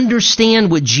don't understand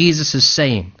what Jesus is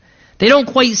saying. They don't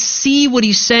quite see what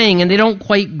he's saying, and they don't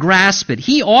quite grasp it.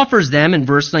 He offers them, in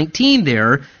verse 19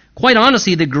 there, quite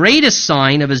honestly, the greatest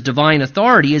sign of his divine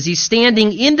authority is he's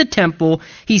standing in the temple.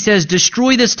 He says,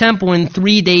 destroy this temple, in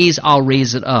 3 days I'll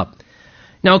raise it up.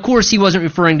 Now, of course, he wasn't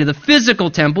referring to the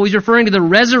physical temple. He's referring to the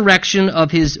resurrection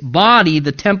of his body,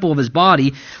 the temple of his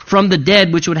body, from the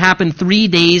dead, which would happen 3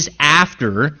 days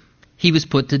after he was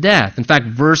put to death. In fact,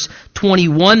 verse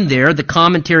 21 there, the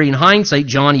commentary in hindsight,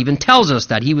 John even tells us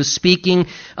that he was speaking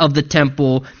of the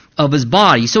temple of his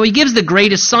body. So he gives the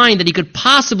greatest sign that he could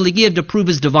possibly give to prove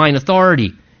his divine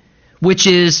authority, which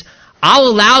is, I'll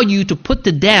allow you to put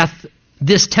to death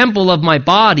this temple of my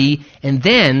body, and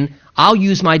then I'll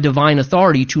use my divine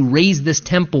authority to raise this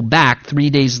temple back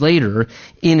 3 days later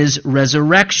in his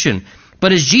resurrection.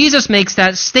 But as Jesus makes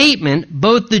that statement,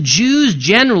 both the Jews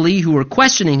generally who are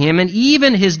questioning him and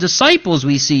even his disciples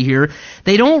we see here,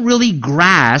 they don't really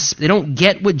grasp, they don't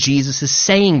get what Jesus is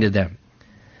saying to them.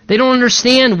 They don't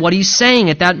understand what he's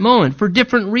saying at that moment for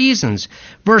different reasons.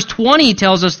 Verse 20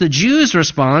 tells us the Jews'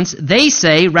 response. They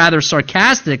say, rather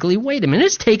sarcastically, wait a minute,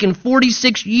 it's taken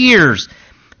 46 years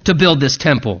to build this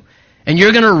temple, and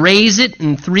you're going to raise it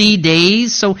in 3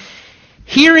 days? So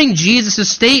hearing Jesus'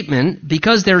 statement,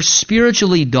 because they're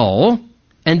spiritually dull,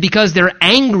 and because they're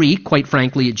angry, quite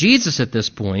frankly, at Jesus at this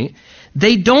point,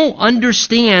 they don't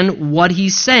understand what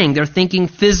he's saying. They're thinking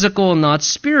physical and not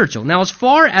spiritual. Now, as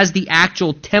far as the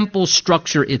actual temple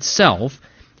structure itself,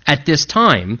 at this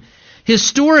time,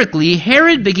 historically,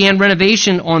 Herod began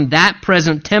renovation on that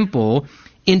present temple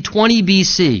in 20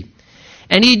 BC.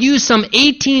 And he'd used some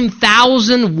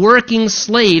 18,000 working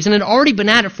slaves and had already been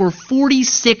at it for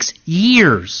 46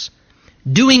 years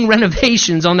doing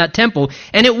renovations on that temple.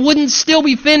 And it wouldn't still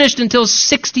be finished until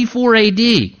 64 AD.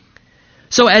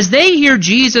 So as they hear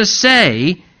Jesus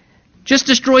say, just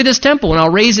destroy this temple and I'll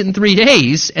raise it in 3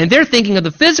 days, and they're thinking of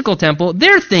the physical temple,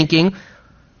 they're thinking,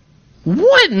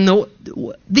 what in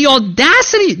the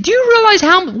audacity? Do you realize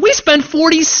how we spent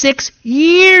 46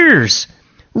 years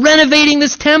renovating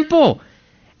this temple?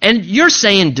 And you're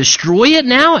saying destroy it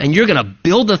now, and you're going to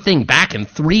build the thing back in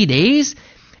 3 days?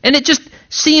 And it just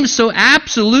seems so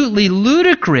absolutely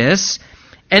ludicrous,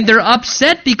 and they're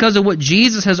upset because of what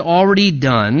Jesus has already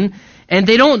done, and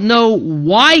they don't know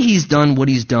why he's done what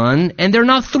he's done, and they're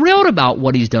not thrilled about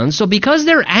what he's done. So because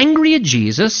they're angry at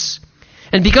Jesus,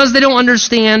 and because they don't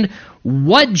understand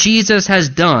what Jesus has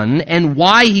done and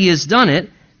why he has done it,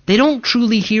 they don't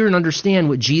truly hear and understand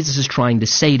what Jesus is trying to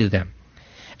say to them.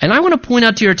 And I want to point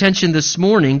out to your attention this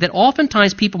morning that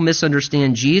oftentimes people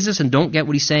misunderstand Jesus and don't get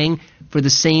what he's saying for the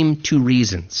same two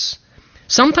reasons.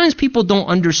 Sometimes people don't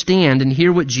understand and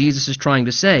hear what Jesus is trying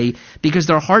to say because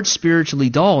their heart's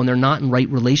spiritually dull and they're not in right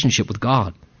relationship with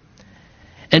God.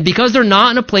 And because they're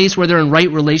not in a place where they're in right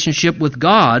relationship with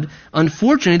God,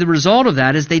 unfortunately the result of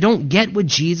that is they don't get what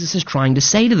Jesus is trying to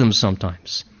say to them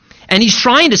sometimes. And he's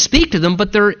trying to speak to them,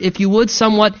 but they're, if you would,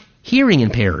 somewhat hearing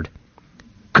impaired,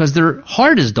 because their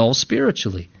heart is dull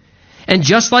spiritually. And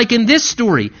just like in this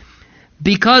story,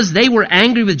 because they were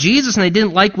angry with Jesus and they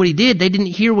didn't like what he did, they didn't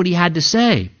hear what he had to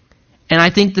say. And I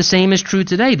think the same is true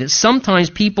today, that sometimes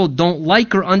people don't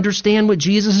like or understand what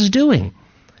Jesus is doing.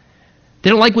 They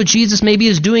don't like what Jesus maybe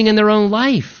is doing in their own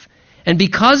life. And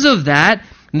because of that,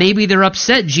 maybe they're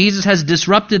upset Jesus has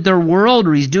disrupted their world,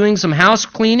 or he's doing some house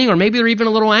cleaning, or maybe they're even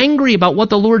a little angry about what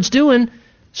the Lord's doing,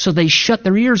 so they shut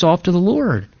their ears off to the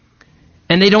Lord.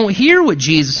 And they don't hear what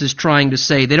Jesus is trying to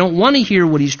say. They don't want to hear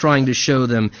what he's trying to show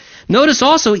them. Notice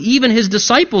also, even his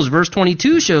disciples, verse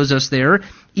 22 shows us there,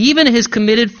 even his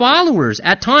committed followers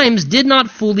at times did not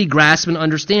fully grasp and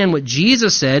understand what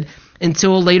Jesus said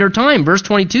until a later time. Verse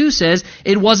 22 says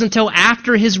it wasn't until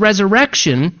after his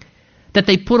resurrection that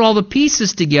they put all the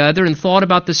pieces together and thought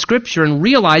about the scripture and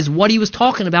realized what he was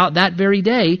talking about that very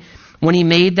day when he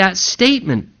made that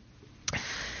statement.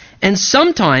 And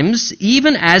sometimes,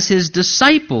 even as his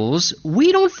disciples,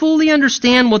 we don't fully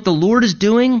understand what the Lord is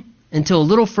doing until a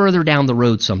little further down the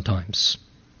road sometimes.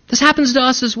 This happens to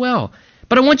us as well.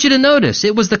 But I want you to notice,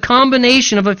 it was the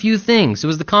combination of a few things. It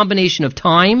was the combination of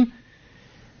time,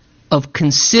 of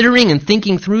considering and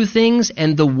thinking through things,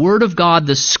 and the Word of God,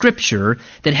 the Scripture,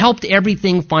 that helped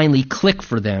everything finally click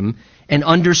for them and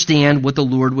understand what the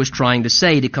Lord was trying to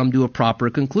say to come to a proper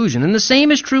conclusion. And the same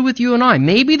is true with you and I.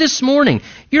 Maybe this morning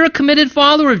you're a committed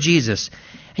follower of Jesus,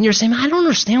 and you're saying, I don't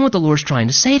understand what the Lord's trying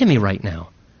to say to me right now.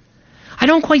 I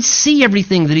don't quite see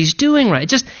everything that he's doing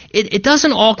right. It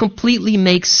doesn't all completely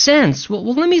make sense.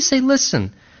 Well, let me say,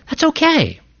 listen, that's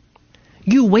okay.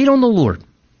 You wait on the Lord.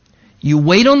 You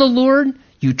wait on the Lord,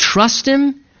 you trust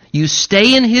him, you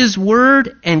stay in his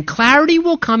word, and clarity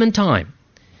will come in time.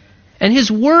 And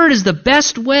his word is the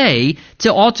best way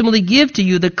to ultimately give to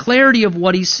you the clarity of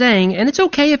what he's saying. And it's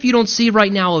okay if you don't see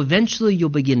right now. Eventually you'll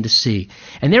begin to see.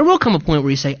 And there will come a point where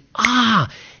you say, now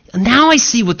I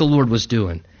see what the Lord was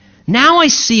doing. Now I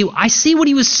see what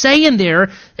he was saying there.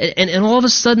 And all of a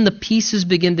sudden the pieces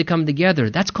begin to come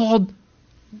together. That's called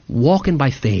walking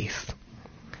by faith.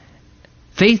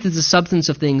 Faith is the substance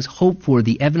of things hoped for,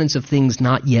 the evidence of things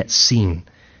not yet seen.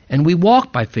 And we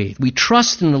walk by faith. We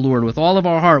trust in the Lord with all of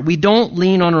our heart. We don't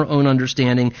lean on our own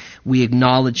understanding. We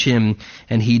acknowledge him,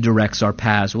 and he directs our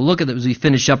paths. We'll look at it as we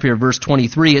finish up here, verse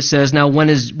 23. It says, Now when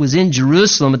it was in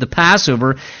Jerusalem at the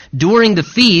Passover, during the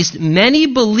feast, many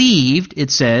believed,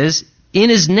 it says, in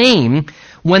his name,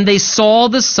 when they saw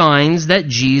the signs that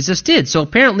Jesus did. So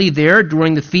apparently there,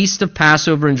 during the feast of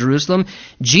Passover in Jerusalem,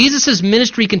 Jesus'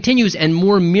 ministry continues, and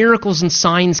more miracles and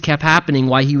signs kept happening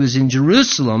while he was in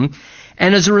Jerusalem.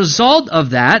 And as a result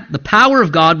of that, the power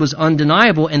of God was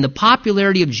undeniable, and the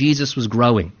popularity of Jesus was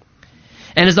growing.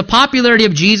 And as the popularity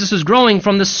of Jesus was growing,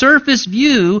 from the surface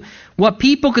view, what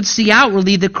people could see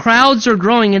outwardly, the crowds are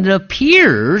growing, and it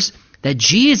appears that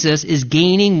Jesus is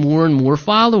gaining more and more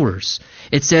followers.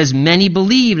 It says many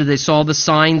believed as they saw the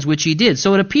signs which he did.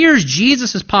 So it appears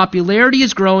Jesus' popularity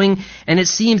is growing, and it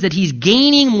seems that he's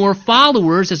gaining more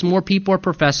followers as more people are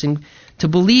professing to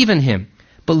believe in him.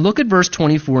 But look at verse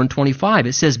 24 and 25.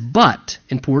 It says, But,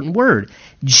 important word,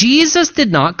 Jesus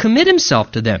did not commit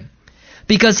himself to them,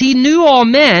 because he knew all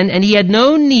men, and he had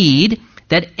no need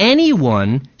that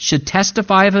anyone should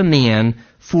testify of a man,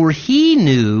 for he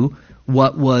knew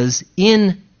what was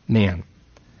in man.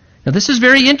 Now this is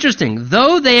very interesting.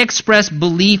 Though they express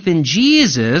belief in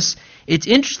Jesus, it's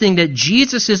interesting that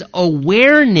Jesus'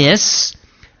 awareness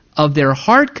of their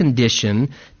heart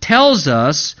condition tells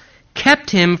us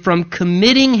kept him from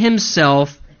committing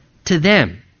himself to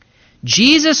them.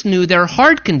 Jesus knew their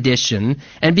heart condition,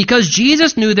 and because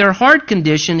Jesus knew their heart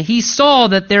condition, he saw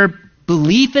that their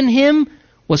belief in him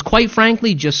was, quite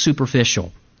frankly, just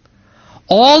superficial.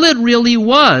 All it really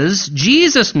was,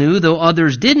 Jesus knew, though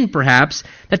others didn't perhaps,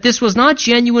 that this was not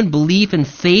genuine belief and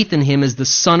faith in him as the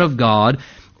Son of God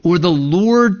or the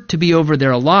Lord to be over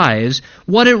their lives.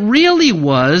 What it really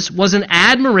was an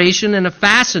admiration and a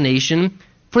fascination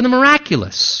for the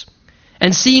miraculous,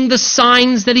 and seeing the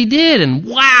signs that he did, and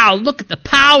wow, look at the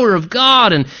power of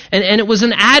God, and it was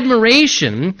an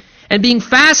admiration and being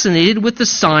fascinated with the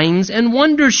signs and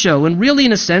wonder show. And really,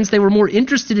 in a sense, they were more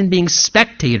interested in being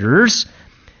spectators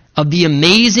of the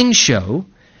amazing show.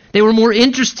 They were more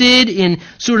interested in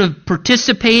sort of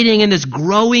participating in this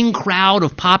growing crowd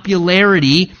of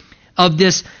popularity, of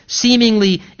this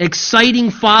seemingly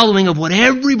exciting following of what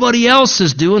everybody else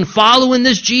is doing, following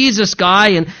this Jesus guy,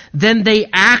 and then they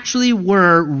actually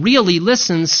were really,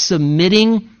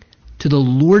 submitting to the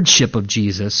lordship of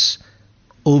Jesus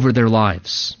over their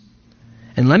lives.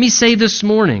 And let me say this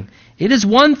morning, it is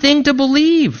one thing to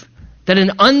believe that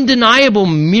an undeniable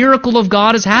miracle of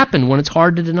God has happened when it's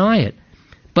hard to deny it.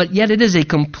 But yet it is a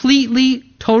completely,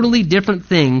 totally different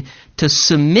thing to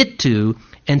submit to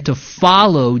and to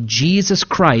follow Jesus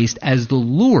Christ as the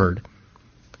Lord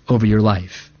over your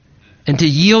life, and to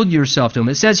yield yourself to him.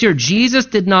 It says here, Jesus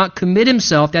did not commit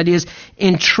himself, that is,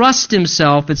 entrust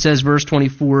himself, it says, verse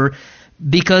 24,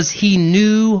 because he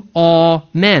knew all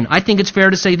men. I think it's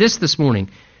fair to say this morning.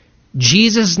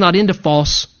 Jesus is not into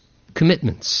false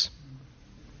commitments.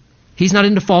 He's not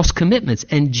into false commitments,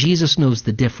 and Jesus knows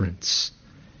the difference.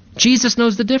 Jesus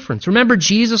knows the difference. Remember,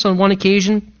 Jesus on one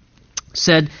occasion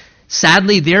said,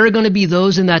 sadly, there are going to be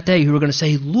those in that day who are going to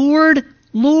say, Lord,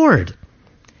 Lord,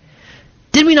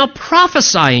 did we not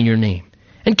prophesy in your name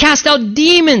and cast out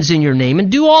demons in your name and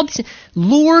do all these?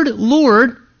 Lord,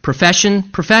 Lord,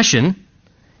 profession,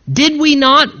 did we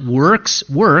not? Works.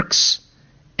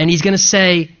 And he's going to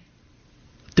say,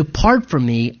 depart from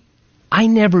me, I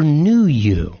never knew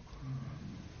you.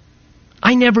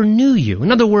 I never knew you.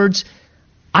 In other words,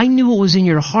 I knew what was in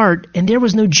your heart, and there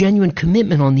was no genuine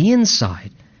commitment on the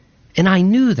inside. And I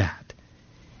knew that.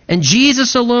 And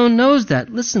Jesus alone knows that.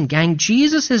 Listen, gang,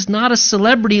 Jesus is not a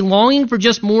celebrity longing for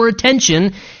just more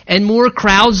attention and more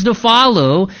crowds to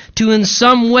follow to in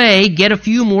some way get a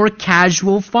few more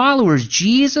casual followers.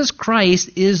 Jesus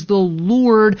Christ is the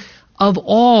Lord of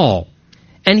all.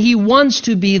 And he wants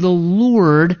to be the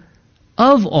Lord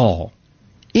of all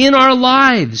in our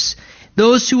lives.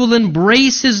 Those who will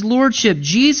embrace his lordship.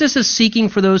 Jesus is seeking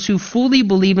for those who fully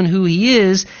believe in who he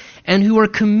is and who are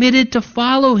committed to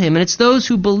follow him. And it's those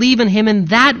who believe in him in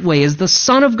that way as the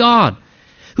Son of God,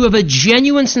 who have a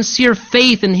genuine, sincere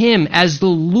faith in him as the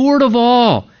Lord of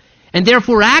all, and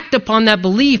therefore act upon that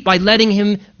belief by letting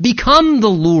him become the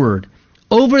Lord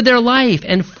over their life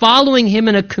and following him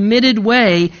in a committed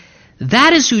way.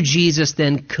 That is who Jesus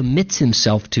then commits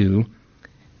himself to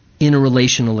in a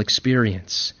relational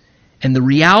experience. And the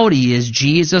reality is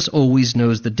Jesus always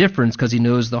knows the difference because he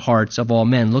knows the hearts of all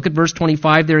men. Look at verse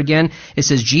 25 there again. It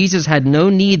says, Jesus had no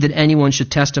need that anyone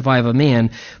should testify of a man,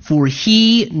 for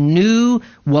he knew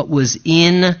what was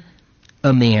in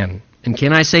a man. And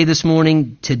can I say this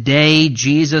morning, today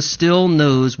Jesus still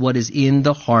knows what is in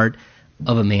the heart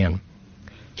of a man.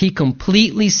 He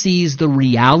completely sees the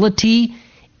reality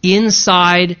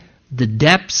inside the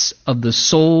depths of the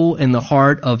soul and the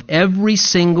heart of every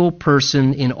single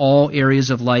person in all areas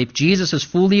of life. Jesus is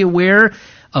fully aware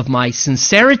of my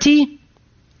sincerity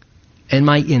and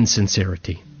my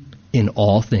insincerity in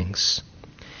all things.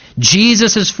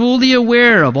 Jesus is fully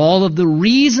aware of all of the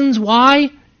reasons why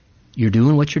you're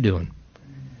doing what you're doing.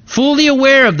 Fully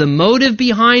aware of the motive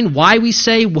behind why we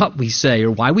say what we say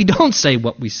or why we don't say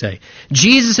what we say.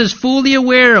 Jesus is fully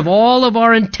aware of all of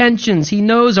our intentions. He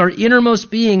knows our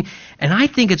innermost being. And I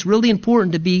think it's really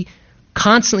important to be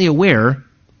constantly aware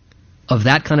of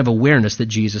that kind of awareness that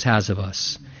Jesus has of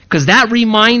us. Because that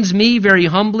reminds me very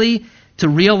humbly to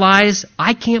realize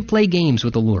I can't play games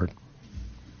with the Lord.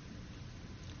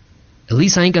 At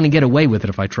least I ain't going to get away with it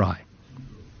if I try.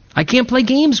 I can't play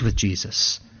games with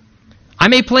Jesus. I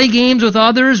may play games with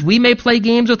others. We may play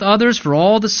games with others for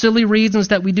all the silly reasons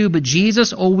that we do. But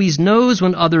Jesus always knows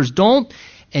when others don't.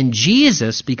 And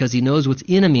Jesus, because he knows what's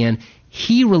in a man,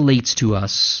 he relates to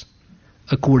us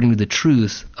according to the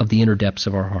truth of the inner depths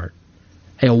of our heart.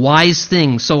 Hey, a wise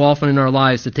thing so often in our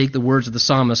lives to take the words of the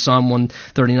psalmist, Psalm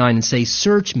 139, and say,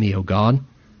 search me, O God,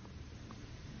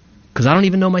 because I don't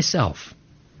even know myself.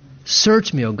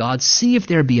 Search me, O God, see if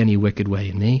there be any wicked way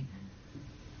in me,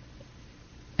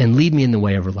 and lead me in the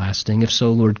way everlasting. If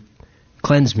so, Lord,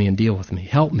 cleanse me and deal with me.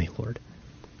 Help me, Lord.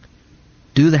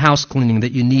 Do the house cleaning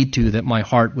that you need to, that my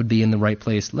heart would be in the right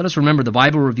place. Let us remember the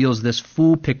Bible reveals this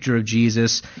full picture of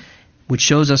Jesus, which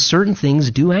shows us certain things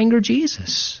do anger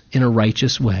Jesus in a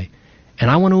righteous way.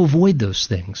 And I want to avoid those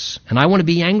things. And I want to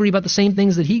be angry about the same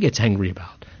things that he gets angry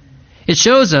about. It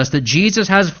shows us that Jesus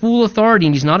has full authority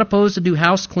and he's not opposed to do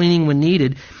house cleaning when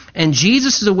needed. And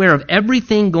Jesus is aware of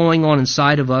everything going on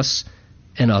inside of us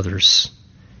and others.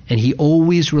 And he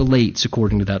always relates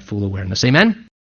according to that full awareness. Amen?